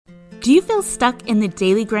Do you feel stuck in the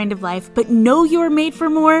daily grind of life, but know you are made for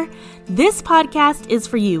more? This podcast is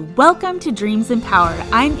for you. Welcome to Dreams Empowered.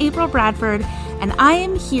 I'm April Bradford, and I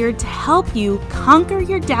am here to help you conquer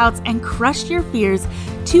your doubts and crush your fears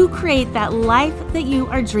to create that life that you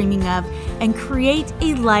are dreaming of and create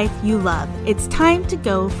a life you love. It's time to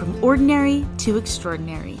go from ordinary to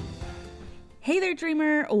extraordinary. Hey there,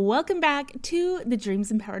 dreamer. Welcome back to the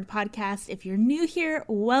Dreams Empowered podcast. If you're new here,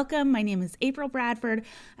 welcome. My name is April Bradford.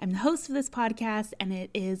 I'm the host of this podcast, and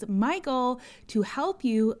it is my goal to help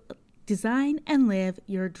you design and live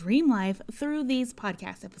your dream life through these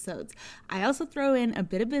podcast episodes. I also throw in a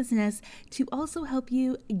bit of business to also help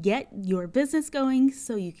you get your business going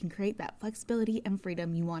so you can create that flexibility and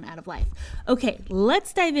freedom you want out of life. Okay,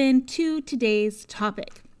 let's dive into today's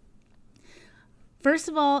topic. First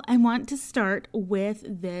of all, I want to start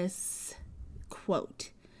with this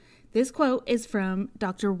quote. This quote is from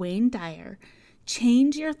Dr. Wayne Dyer.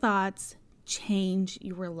 Change your thoughts, change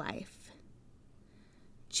your life.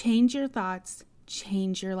 Change your thoughts,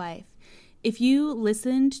 change your life. If you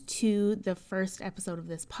listened to the first episode of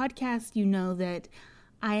this podcast, you know that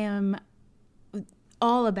I am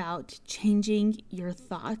all about changing your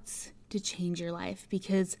thoughts to change your life,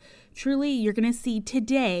 because truly you're going to see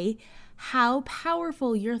today how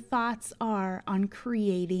powerful your thoughts are on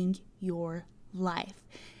creating your life.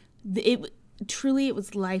 It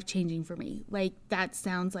was life-changing for me. Like, that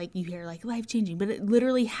sounds like you hear like life-changing, but it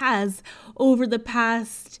literally has, over the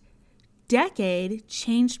past decade,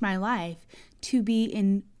 changed my life to be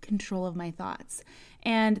in control of my thoughts.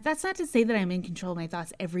 And that's not to say that I'm in control of my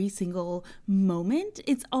thoughts every single moment.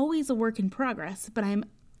 It's always a work in progress, but I'm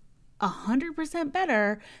 100%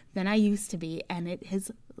 better than I used to be, and it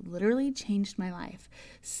has literally changed my life.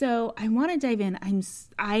 So I want to dive in.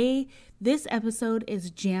 This episode is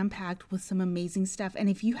jam-packed with some amazing stuff. And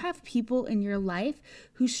if you have people in your life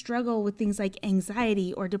who struggle with things like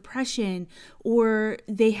anxiety or depression, or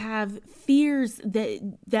they have fears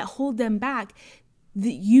that hold them back,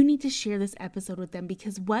 you need to share this episode with them,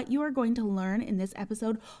 because what you are going to learn in this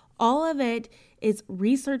episode, all of it is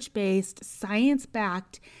research-based,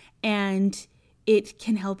 science-backed, and it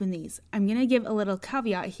can help in these. I'm going to give a little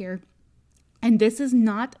caveat here, and this is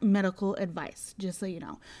not medical advice, just so you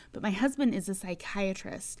know. But my husband is a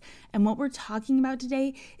psychiatrist, and what we're talking about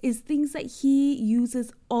today is things that he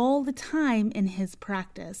uses all the time in his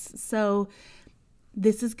practice. So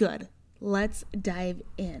this is good. Let's dive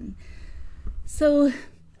in. So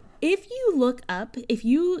if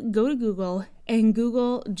you go to Google and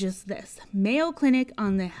Google just this, Mayo Clinic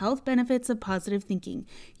on the health benefits of positive thinking,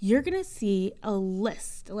 you're going to see a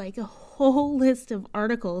list, like a whole list of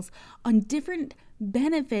articles on different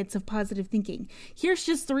benefits of positive thinking. Here's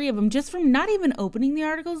just 3 of them, just from not even opening the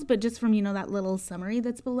articles, but just from, that little summary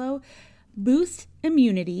that's below. Boost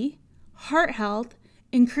immunity, heart health,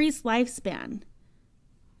 increase lifespan.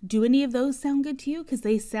 Do any of those sound good to you? Because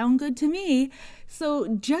they sound good to me. So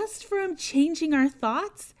just from changing our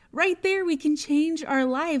thoughts, right there, we can change our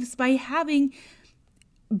lives by having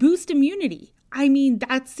boost immunity. I mean,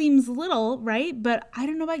 that seems little, right? But I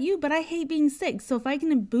don't know about you, but I hate being sick. So if I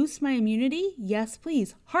can boost my immunity, yes,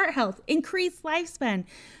 please. Heart health, increase lifespan.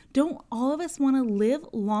 Don't all of us want to live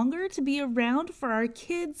longer, to be around for our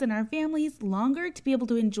kids and our families longer, to be able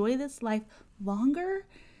to enjoy this life longer?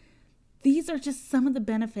 These are just some of the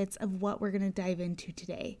benefits of what we're going to dive into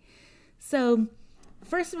today. So,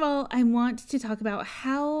 first of all, I want to talk about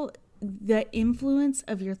how the influence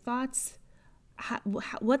of your thoughts,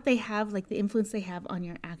 what they have, like the influence they have on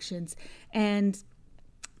your actions. And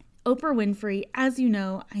Oprah Winfrey, as you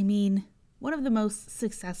know, one of the most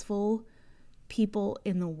successful people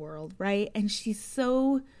in the world, right? And she's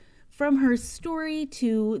so, from her story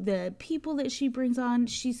to the people that she brings on,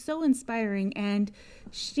 she's so inspiring. And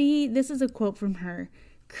this is a quote from her: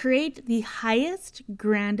 create the highest,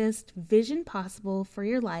 grandest vision possible for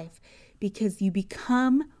your life, because you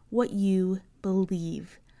become what you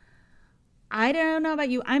believe. I don't know about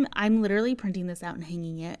you. I'm literally printing this out and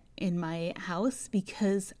hanging it in my house,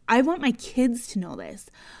 because I want my kids to know this.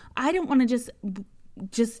 I don't want to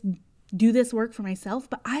just do this work for myself,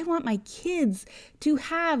 but I want my kids to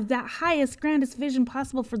have that highest, grandest vision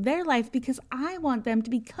possible for their life, because I want them to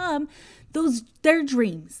become their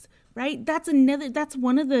dreams, right? That's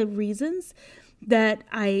one of the reasons that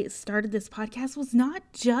I started this podcast, was not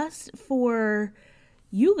just for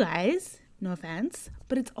you guys, no offense,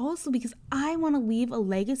 but it's also because I want to leave a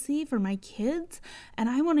legacy for my kids, and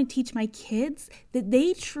I want to teach my kids that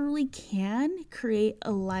they truly can create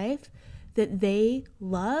a life that they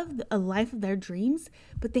love, a life of their dreams,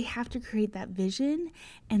 but they have to create that vision.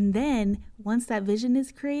 And then once that vision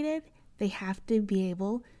is created, they have to be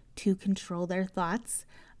able to control their thoughts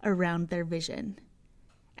around their vision.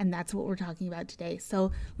 And that's what we're talking about today.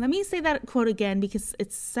 So let me say that quote again because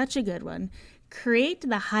it's such a good one. Create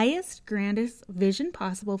the highest, grandest vision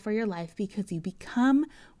possible for your life because you become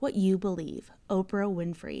what you believe. Oprah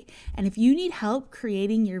Winfrey. And if you need help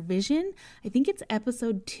creating your vision, I think it's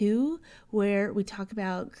episode 2 where we talk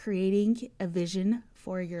about creating a vision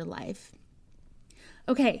for your life.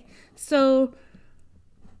 Okay, so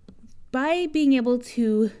by being able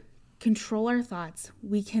to control our thoughts,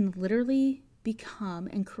 we can literally become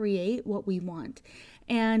and create what we want.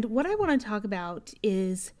 And what I want to talk about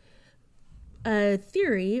is a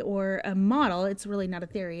theory or a model. It's really not a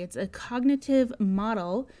theory. It's a cognitive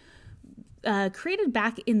model created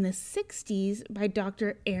back in the 60s by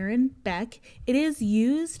Dr. Aaron Beck. It is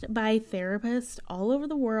used by therapists all over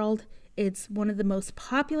the world. It's one of the most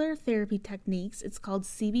popular therapy techniques. It's called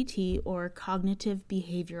CBT, or cognitive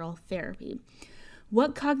behavioral therapy.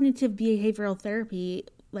 What cognitive behavioral therapy,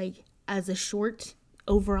 like as a short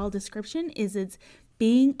overall description, is it's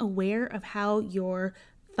being aware of how your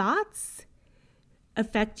thoughts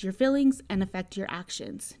affect your feelings and affect your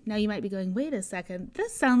actions. Now you might be going, wait a second,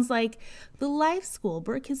 this sounds like the Life School,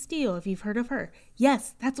 Brooke Castillo, if you've heard of her.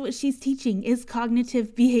 Yes, that's what she's teaching, is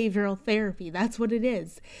cognitive behavioral therapy. That's what it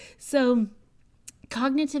is. So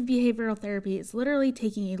cognitive behavioral therapy is literally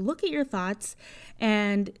taking a look at your thoughts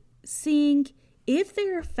and seeing if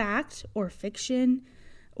they're fact or fiction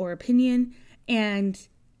or opinion, and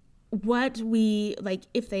what we like,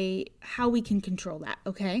 how we can control that.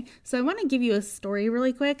 Okay. So I want to give you a story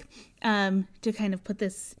really quick, to kind of put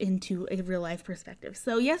this into a real life perspective.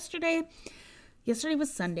 So yesterday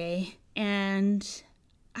was Sunday, and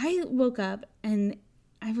I woke up and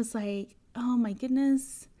I was like, oh my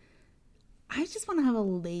goodness, I just want to have a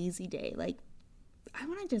lazy day. Like, I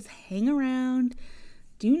want to just hang around,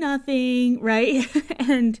 do nothing. Right.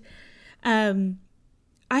 And,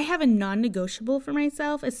 I have a non-negotiable for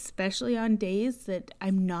myself, especially on days that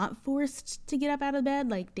I'm not forced to get up out of bed,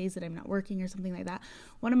 like days that I'm not working or something like that.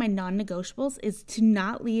 One of my non-negotiables is to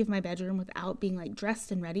not leave my bedroom without being like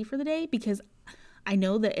dressed and ready for the day, because I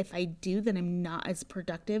know that if I do, then I'm not as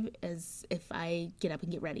productive as if I get up and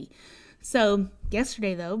get ready. So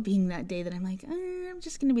yesterday, though, being that day that I'm like, I'm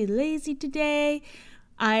just going to be lazy today,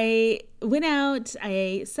 I went out,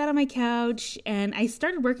 I sat on my couch, and I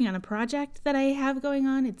started working on a project that I have going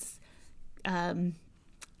on. And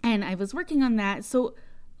I was working on that. So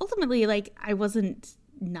ultimately, like, I wasn't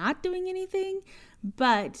not doing anything,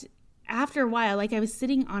 but after a while, like, I was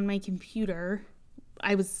sitting on my computer,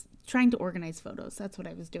 I was trying to organize photos. That's what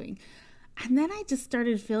I was doing. And then I just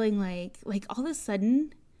started feeling like all of a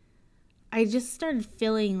sudden, I just started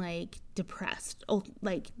feeling like depressed,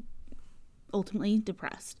 ultimately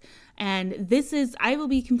depressed. And I will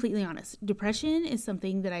be completely honest, depression is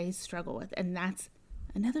something that I struggle with. And that's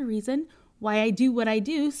another reason why I do what I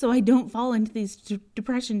do, so I don't fall into these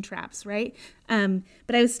depression traps, right?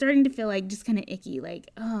 But I was starting to feel like just kind of icky, like,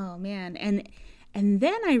 oh man. And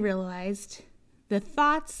then I realized the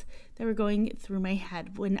thoughts that were going through my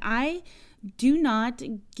head. When I do not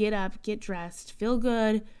get up, get dressed, feel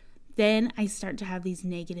good, then I start to have these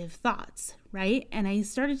negative thoughts, right? And I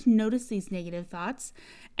started to notice these negative thoughts.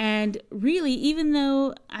 And really, even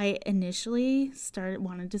though I initially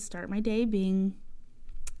wanted to start my day being,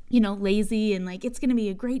 lazy and like, it's going to be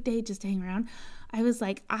a great day just to hang around, I was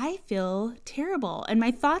like, I feel terrible. And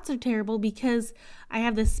my thoughts are terrible because I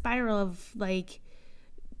have this spiral of like,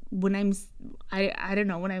 when I don't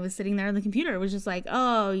know, when I was sitting there on the computer, it was just like,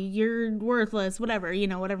 oh, you're worthless, whatever,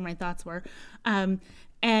 whatever my thoughts were.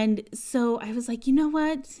 And so I was like, you know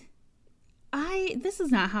what? This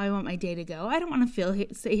is not how I want my day to go. I don't want to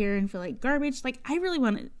sit here and feel like garbage. Like, I really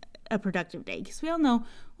want a productive day, because we all know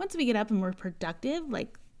once we get up and we're productive,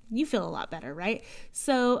 like, you feel a lot better, right?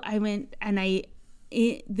 So I went and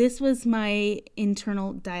this was my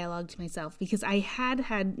internal dialogue to myself, because I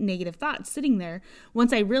had negative thoughts sitting there.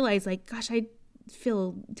 Once I realized, like, gosh, I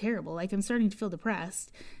feel terrible. Like, I'm starting to feel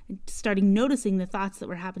depressed, and starting noticing the thoughts that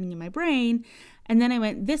were happening in my brain. And then I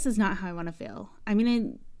went, this is not how I want to feel. I'm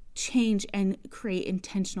going to change and create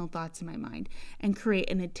intentional thoughts in my mind and create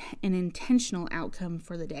an intentional outcome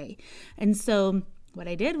for the day. And so what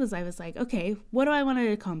I did was I was like, okay, what do I want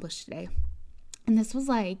to accomplish today? And this was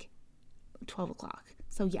like 12 o'clock.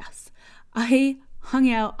 So yes, I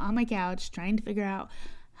hung out on my couch trying to figure out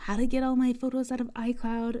how to get all my photos out of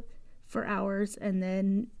iCloud for hours. And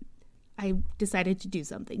then I decided to do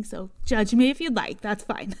something. So judge me if you'd like, that's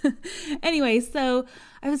fine. Anyway, so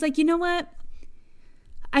I was like, you know what?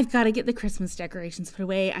 I've got to get the Christmas decorations put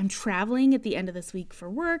away. I'm traveling at the end of this week for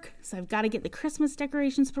work, so I've got to get the Christmas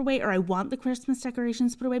decorations put away, or I want the Christmas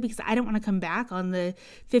decorations put away because I don't want to come back on the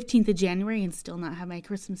 15th of January and still not have my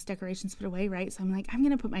Christmas decorations put away, right? So I'm like, I'm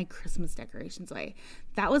going to put my Christmas decorations away.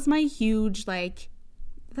 That was my huge, that's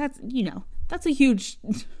a huge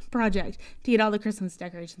project to get all the Christmas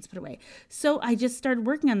decorations put away. So I just started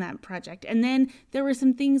working on that project. And then there were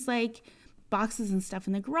some things like boxes and stuff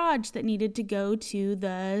in the garage that needed to go to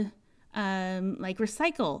the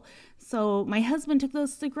recycle. So my husband took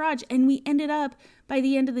those to the garage, and we ended up, by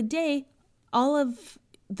the end of the day, all of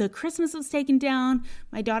the Christmas was taken down.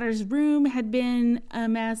 My daughter's room had been a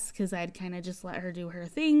mess because I'd kind of just let her do her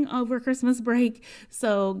thing over Christmas break.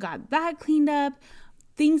 So got that cleaned up.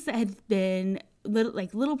 Things that had been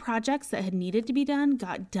little projects that had needed to be done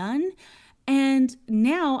got done. And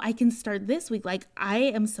now I can start this week. I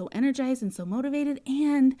am so energized and so motivated,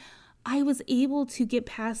 and I was able to get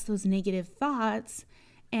past those negative thoughts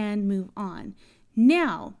and move on.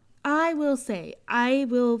 Now, I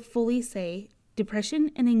will fully say depression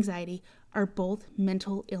and anxiety are both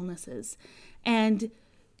mental illnesses. And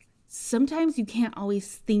sometimes you can't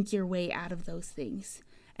always think your way out of those things.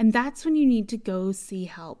 And that's when you need to go see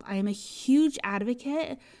help. I am a huge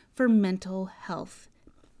advocate for mental health.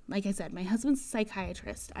 Like I said, my husband's a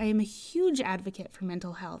psychiatrist. I am a huge advocate for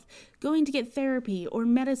mental health. Going to get therapy or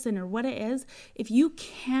medicine or what it is, if you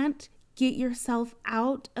can't get yourself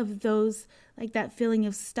out of those, that feeling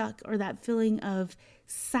of stuck or that feeling of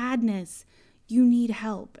sadness, you need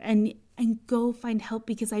help. And go find help,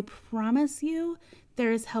 because I promise you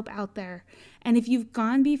there is help out there. And if you've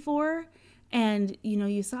gone before and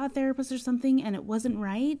you saw a therapist or something and it wasn't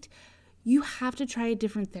right, you have to try a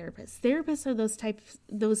different therapist. Therapists are those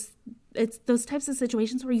types of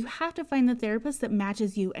situations where you have to find the therapist that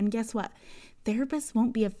matches you. And guess what? Therapists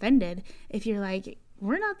won't be offended if you're like,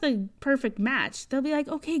 we're not the perfect match. They'll be like,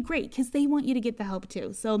 okay, great, because they want you to get the help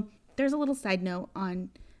too. So there's a little side note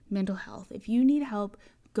on mental health. If you need help,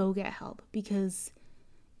 go get help, because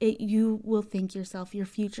you will thank yourself. Your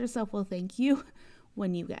future self will thank you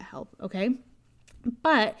when you get help, okay?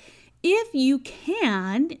 But if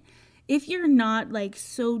you're not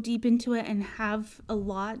so deep into it and have a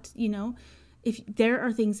lot, if there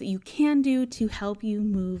are things that you can do to help you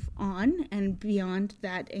move on and beyond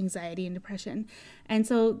that anxiety and depression. And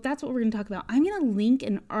so that's what we're going to talk about. I'm going to link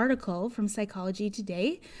an article from Psychology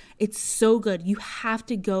Today. It's so good. You have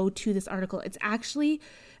to go to this article. It's actually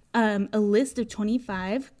a list of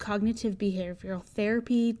 25 cognitive behavioral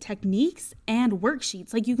therapy techniques and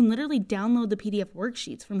worksheets. You can literally download the PDF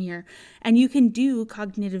worksheets from here, and you can do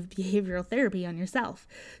cognitive behavioral therapy on yourself.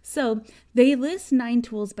 So they list 9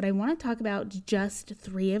 tools, but I want to talk about just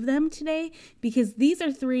 3 of them today, because these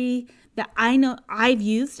are 3 that I know I've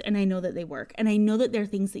used, and I know that they work. And I know that they're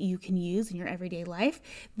things that you can use in your everyday life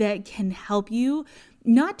that can help you,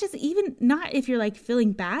 not if you're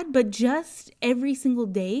feeling bad, but just every single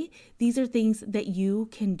day. These are things that you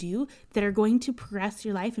can do that are going to progress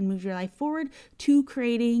your life and move your life forward to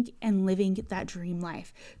creating and living that dream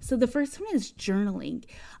life. So the first one is journaling.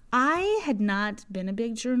 I had not been a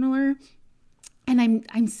big journaler, and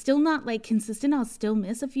I'm still not consistent. I'll still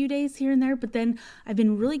miss a few days here and there, but then I've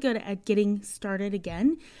been really good at getting started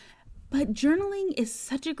again. But journaling is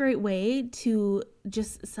such a great way to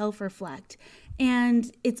just self-reflect.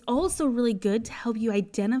 And it's also really good to help you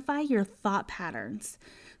identify your thought patterns.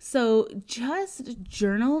 So just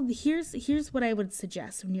journal. Here's what I would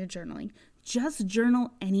suggest when you're journaling. Just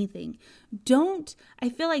journal anything. I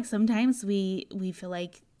feel like sometimes we feel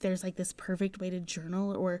like there's this perfect way to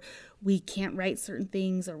journal, or we can't write certain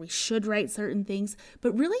things, or we should write certain things,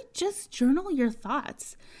 but really just journal your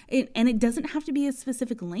thoughts. And it doesn't have to be a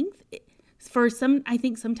specific length. I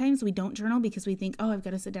think sometimes we don't journal because we think, I've got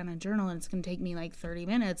to sit down and journal and it's going to take me 30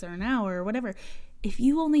 minutes or an hour or whatever. If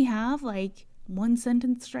you only have 1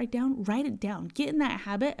 sentence to write it down. Get in that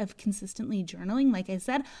habit of consistently journaling. Like I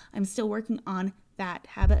said, I'm still working on that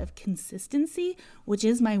habit of consistency, which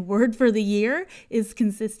is my word for the year, is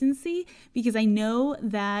consistency, because I know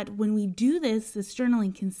that when we do this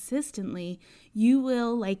journaling consistently, you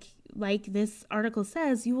will, like this article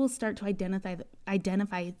says, you will start to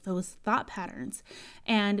identify those thought patterns.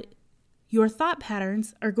 And your thought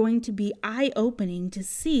patterns are going to be eye-opening to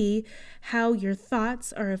see how your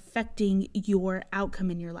thoughts are affecting your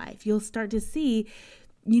outcome in your life. You'll start to see,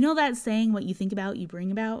 that saying, what you think about, you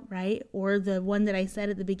bring about, right? Or the one that I said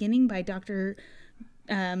at the beginning by Dr.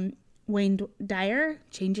 Wayne Dyer,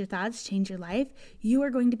 change your thoughts, change your life. You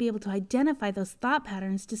are going to be able to identify those thought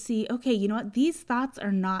patterns to see, okay, you know what? These thoughts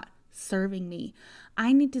are not serving me.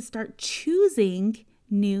 I need to start choosing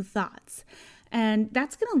new thoughts. And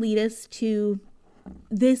that's going to lead us to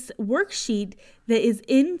this worksheet that is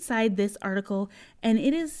inside this article, and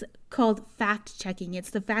it is called fact checking.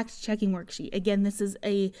 It's the fact checking worksheet. Again, this is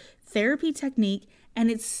a therapy technique,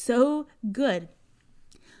 and it's so good.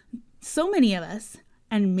 So many of us,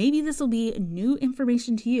 and maybe this will be new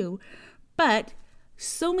information to you, but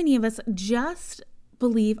so many of us just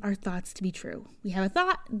believe our thoughts to be true. We have a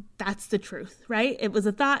thought, that's the truth, right? It was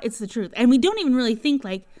a thought, it's the truth. And we don't even really think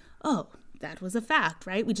like, oh, that was a fact,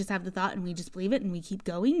 right? We just have the thought and we just believe it and we keep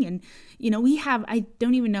going. And, I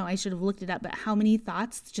don't even know, I should have looked it up, but how many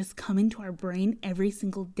thoughts just come into our brain every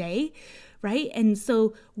single day, right? And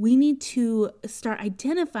so we need to start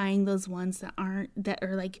identifying those ones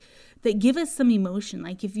that give us some emotion.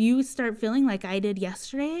 Like if you start feeling like I did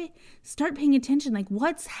yesterday, start paying attention, like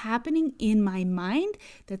what's happening in my mind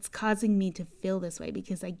that's causing me to feel this way?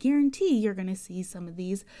 Because I guarantee you're going to see some of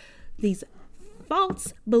these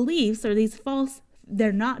false beliefs, or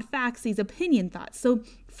they're not facts, these opinion thoughts. So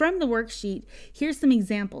from the worksheet, here's some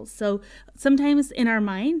examples. So sometimes in our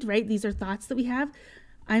mind, right, these are thoughts that we have.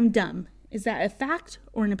 I'm dumb. Is that a fact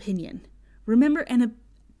or an opinion? Remember, an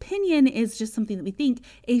opinion is just something that we think.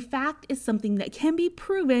 A fact is something that can be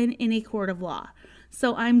proven in a court of law.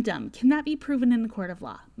 So I'm dumb. Can that be proven in a court of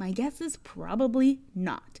law? My guess is probably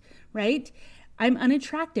not, right? I'm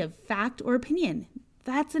unattractive. Fact or opinion?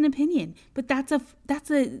 That's an opinion, but that's a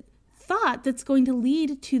thought that's going to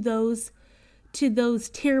lead to those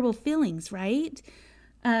terrible feelings, right?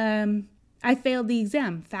 I failed the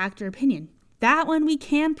exam, fact or opinion. That one we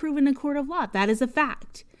can prove in a court of law. That is a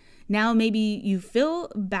fact. Now maybe you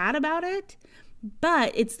feel bad about it,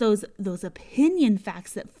 but it's those opinion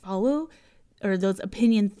facts that follow, or those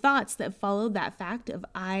opinion thoughts that follow that fact of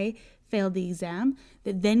I failed the exam,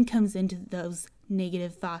 that then comes into those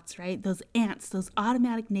negative thoughts, right? Those ants, those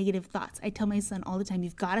automatic negative thoughts. I tell my son all the time,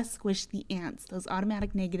 you've got to squish the ants, those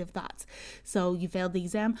automatic negative thoughts. So you failed the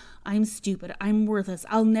exam. I'm stupid. I'm worthless.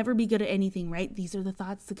 I'll never be good at anything, right? These are the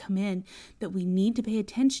thoughts that come in that we need to pay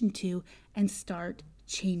attention to and start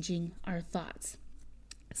changing our thoughts.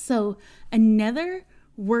 So another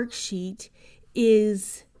worksheet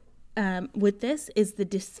is with this is the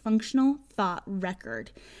dysfunctional thought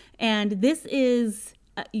record. And this is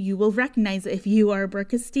you will recognize it if you are a Brooke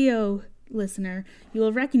Castillo listener. You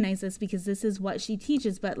will recognize this because this is what she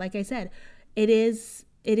teaches. But like I said, it is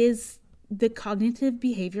the cognitive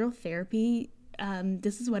behavioral therapy.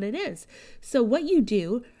 This is what it is. So what you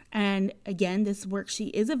do, and again, this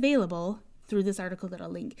worksheet is available through this article that I'll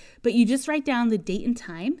link, but you just write down the date and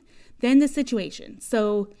time, then the situation.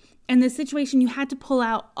 So, and the situation, you had to pull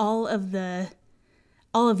out all of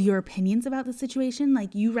your opinions about the situation.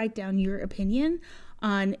 Like you write down your opinion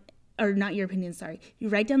you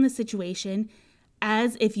write down the situation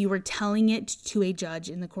as if you were telling it to a judge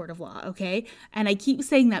in the court of law, okay? And I keep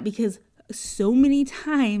saying that because so many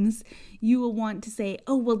times you will want to say,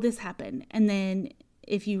 oh, well, this happened. And then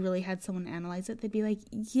if you really had someone analyze it, they'd be like,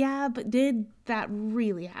 yeah, but did that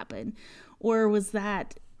really happen? Or was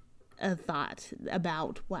that a thought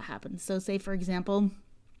about what happened? So say, for example,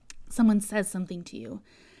 someone says something to you.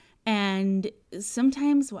 And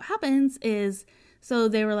sometimes what happens is, so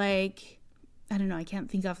they were like, I don't know, I can't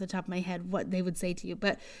think off the top of my head what they would say to you,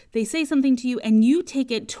 but they say something to you and you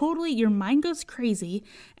take it totally, your mind goes crazy,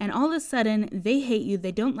 and all of a sudden they hate you,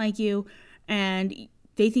 they don't like you, and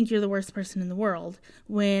they think you're the worst person in the world,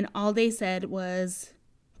 when all they said was,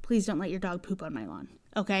 please don't let your dog poop on my lawn.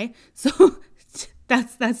 Okay? So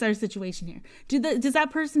that's our situation here. Does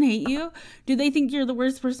that person hate you? Do they think you're the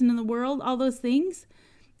worst person in the world? All those things?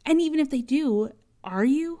 And even if they do, are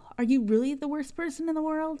you really the worst person in the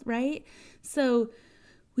world, right? So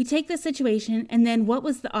we take the situation, and then what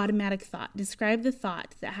was the automatic thought? Describe the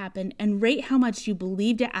thought that happened and rate how much you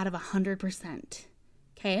believed it out of 100%.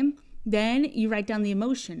 Okay? Then you write down the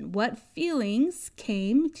emotion. What feelings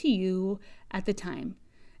came to you at the time,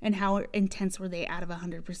 and how intense were they out of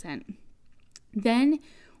 100%? Then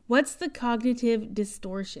what's the cognitive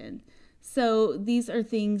distortion? So these are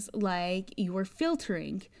things like you were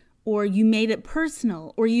filtering, or you made it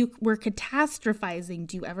personal, or you were catastrophizing.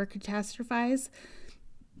 Do you ever catastrophize?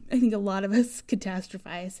 I think a lot of us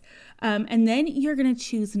catastrophize. And then you're going to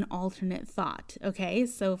choose an alternate thought. Okay,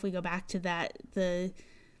 so if we go back to that, the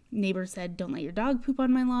neighbor said, don't let your dog poop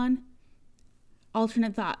on my lawn.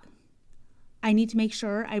 Alternate thought. I need to make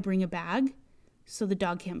sure I bring a bag so the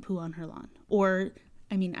dog can't poo on her lawn. Or,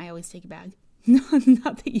 I always take a bag. Not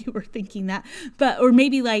that you were thinking that, or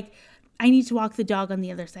maybe like, I need to walk the dog on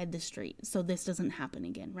the other side of the street so this doesn't happen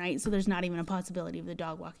again, right? So there's not even a possibility of the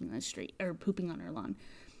dog walking on the street or pooping on her lawn.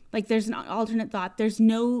 Like there's an alternate thought. There's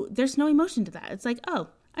no emotion to that. It's like, oh,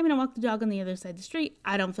 I'm going to walk the dog on the other side of the street.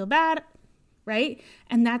 I don't feel bad, right?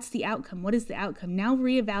 And that's the outcome. What is the outcome? Now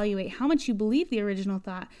reevaluate how much you believe the original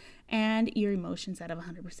thought and your emotions out of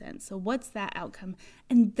 100%. So what's that outcome?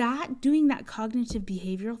 And doing that cognitive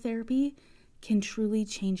behavioral therapy can truly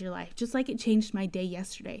change your life, just like it changed my day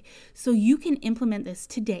yesterday. So you can implement this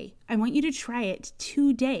today. I want you to try it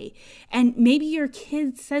today. And maybe your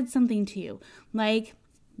kid said something to you. Like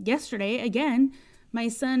yesterday, again, my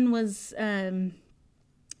son was,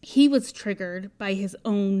 he was triggered by his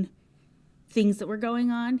own things that were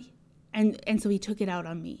going on. And so he took it out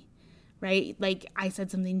on me, right? Like I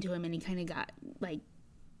said something to him and he kind of got like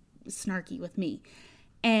snarky with me.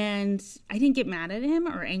 And I didn't get mad at him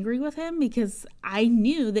or angry with him because I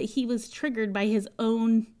knew that he was triggered by his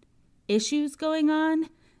own issues going on.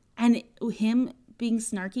 And him being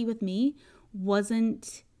snarky with me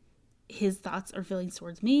wasn't his thoughts or feelings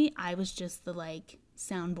towards me. I was just the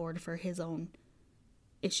soundboard for his own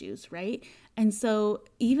issues, right? And so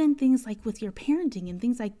even things like with your parenting and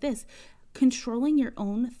things like this, controlling your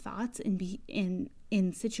own thoughts and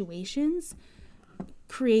in situations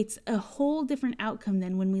creates a whole different outcome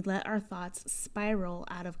than when we let our thoughts spiral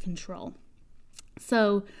out of control.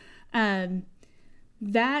 So we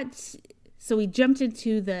jumped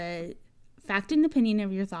into the fact and opinion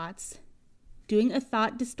of your thoughts, doing a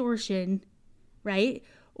thought distortion, right?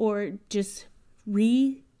 Or just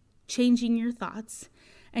changing your thoughts.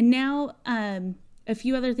 And now a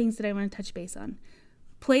few other things that I want to touch base on.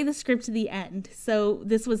 Play the script to the end. So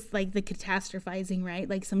this was like the catastrophizing, right?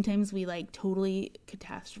 Like sometimes we totally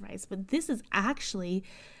catastrophize, but this is actually,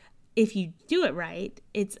 if you do it right,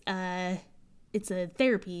 it's a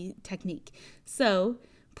therapy technique. So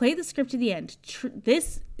play the script to the end.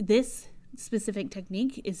 This specific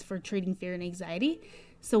technique is for treating fear and anxiety.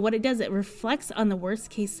 So what it does, it reflects on the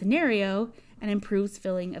worst case scenario and improves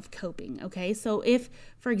feeling of coping. Okay. So if,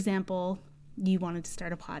 for example, you wanted to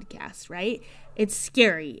start a podcast, right? It's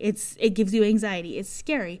scary. It gives you anxiety. It's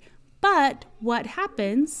scary. But what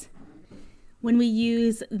happens when we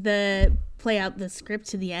use the play out the script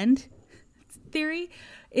to the end theory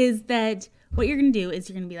is that what you're going to do is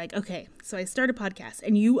you're going to be like, okay, so I start a podcast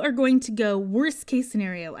and you are going to go worst case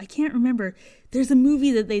scenario. I can't remember. There's a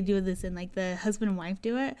movie that they do this in, like the husband and wife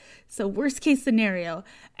do it. So worst case scenario,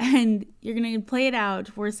 and you're going to play it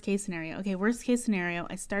out. Worst case scenario. Okay. Worst case scenario.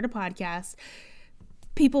 I start a podcast.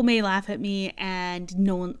 People may laugh at me and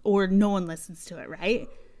no one listens to it. Right.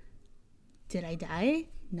 Did I die?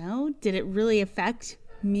 No. Did it really affect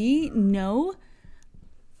me? No.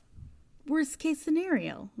 Worst case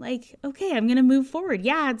scenario. Like, okay, I'm going to move forward.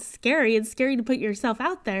 Yeah, it's scary. It's scary to put yourself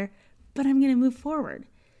out there, but I'm going to move forward.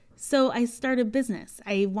 So I start a business.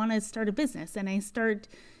 I want to start a business and I start,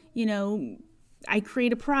 I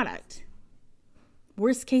create a product.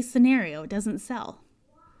 Worst case scenario, it doesn't sell.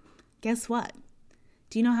 Guess what?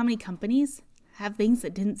 Do you know how many companies have things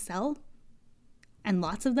that didn't sell? And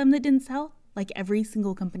lots of them that didn't sell? Like every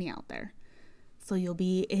single company out there. So you'll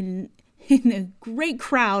be in a great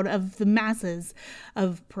crowd of the masses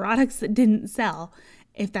of products that didn't sell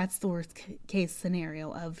if that's the worst case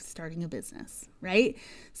scenario of starting a business, right?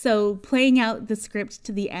 So playing out the script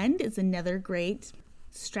to the end is another great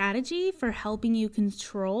strategy for helping you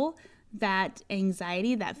control that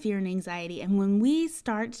anxiety, that fear and anxiety. And when we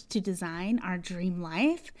start to design our dream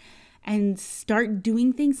life and start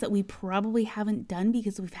doing things that we probably haven't done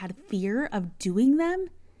because we've had fear of doing them,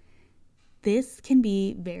 this can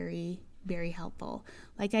be very, very helpful.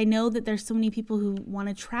 Like I know that there's so many people who want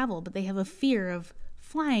to travel, but they have a fear of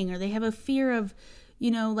flying or they have a fear of,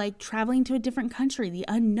 traveling to a different country, the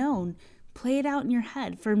unknown. Play it out in your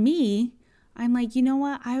head. For me, I'm like, you know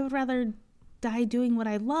what? I would rather die doing what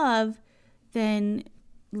I love than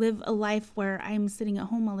live a life where I'm sitting at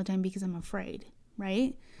home all the time because I'm afraid,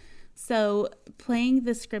 right? So playing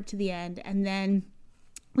the script to the end, and then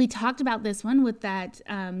we talked about this one with that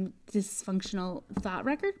dysfunctional thought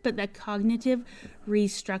record, but that cognitive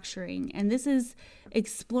restructuring. And this is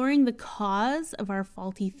exploring the cause of our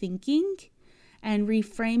faulty thinking and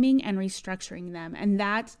reframing and restructuring them. And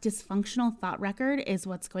that dysfunctional thought record is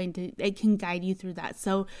it can guide you through that.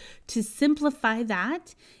 So to simplify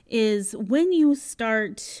that is when you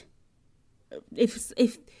start,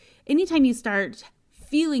 if anytime you start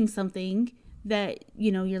feeling something that,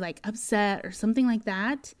 you're like upset or something like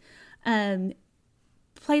that,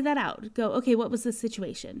 play that out. Go, okay, what was the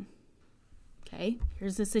situation? Okay,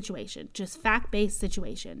 here's the situation. Just fact-based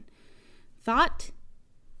situation. Thought,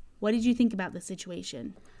 what did you think about the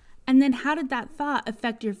situation? And then how did that thought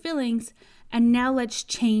affect your feelings? And now let's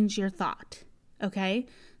change your thought. Okay,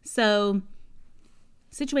 so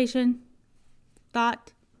situation,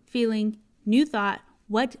 thought, feeling, new thought.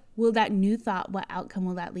 What will that new thought, what outcome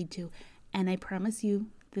will that lead to? And I promise you,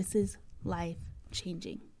 this is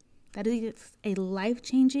life-changing. That is a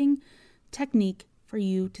life-changing technique for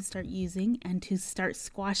you to start using and to start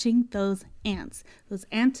squashing those ants,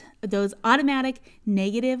 those automatic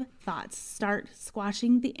negative thoughts. Start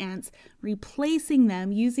squashing the ants, replacing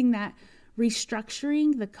them, using that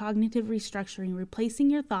restructuring, the cognitive restructuring, replacing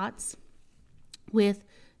your thoughts with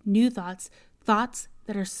new thoughts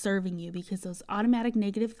that are serving you, because those automatic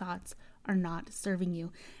negative thoughts are not serving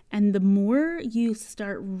you. And the more you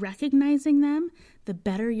start recognizing them, the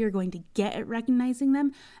better you're going to get at recognizing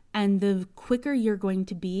them, and the quicker you're going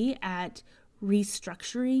to be at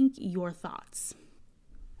restructuring your thoughts.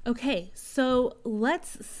 Okay, so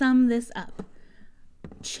let's sum this up.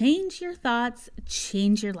 Change your thoughts,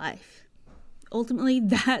 change your life. Ultimately,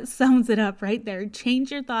 that sums it up right there. Change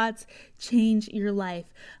your thoughts, change your life.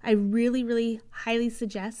 I really, really highly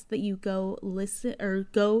suggest that you go listen or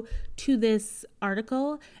go to this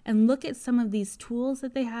article and look at some of these tools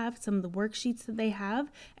that they have, some of the worksheets that they have,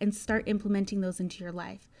 and start implementing those into your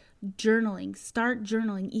life. Journaling, start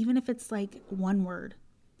journaling, even if it's like one word.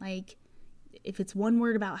 Like if it's one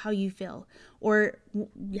word about how you feel, or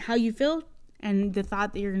how you feel and the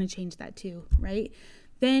thought that you're going to change that to, right?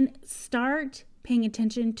 Then start paying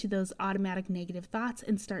attention to those automatic negative thoughts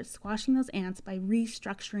and start squashing those ants by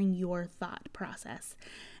restructuring your thought process.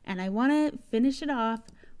 And I want to finish it off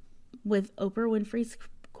with Oprah Winfrey's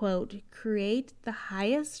quote, "Create the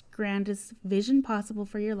highest, grandest vision possible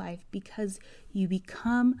for your life because you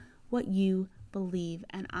become what you believe."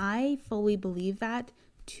 And I fully believe that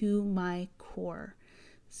to my core.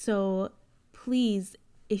 So please,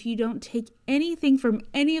 if you don't take anything from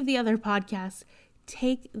any of the other podcasts,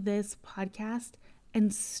 take this podcast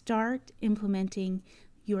and start implementing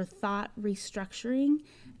your thought restructuring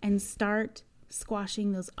and start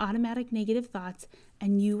squashing those automatic negative thoughts.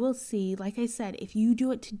 And you will see, like I said, if you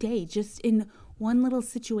do it today, just in one little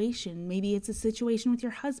situation, maybe it's a situation with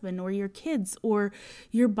your husband or your kids or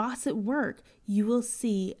your boss at work, you will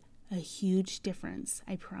see a huge difference.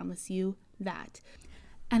 I promise you that.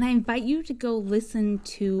 And I invite you to go listen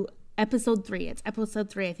to episode 3. It's episode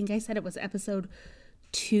 3. I think I said it was episode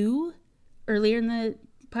 2 earlier in the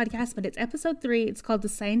podcast, but it's episode 3. It's called The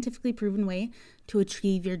Scientifically Proven Way to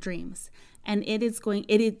Achieve Your Dreams. And it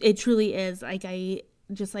truly is, like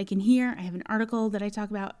in here, I have an article that I talk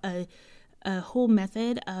about a whole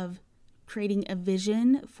method of creating a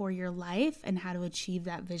vision for your life and how to achieve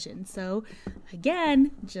that vision. So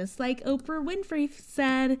again, just like Oprah Winfrey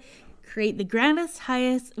said, create the grandest,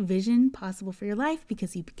 highest vision possible for your life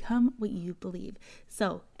because you become what you believe.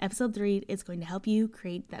 So episode 3 is going to help you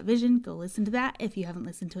create that vision. Go listen to that if you haven't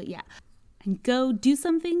listened to it yet. And go do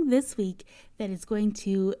something this week that is going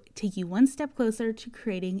to take you one step closer to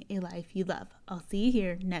creating a life you love. I'll see you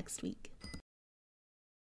here next week.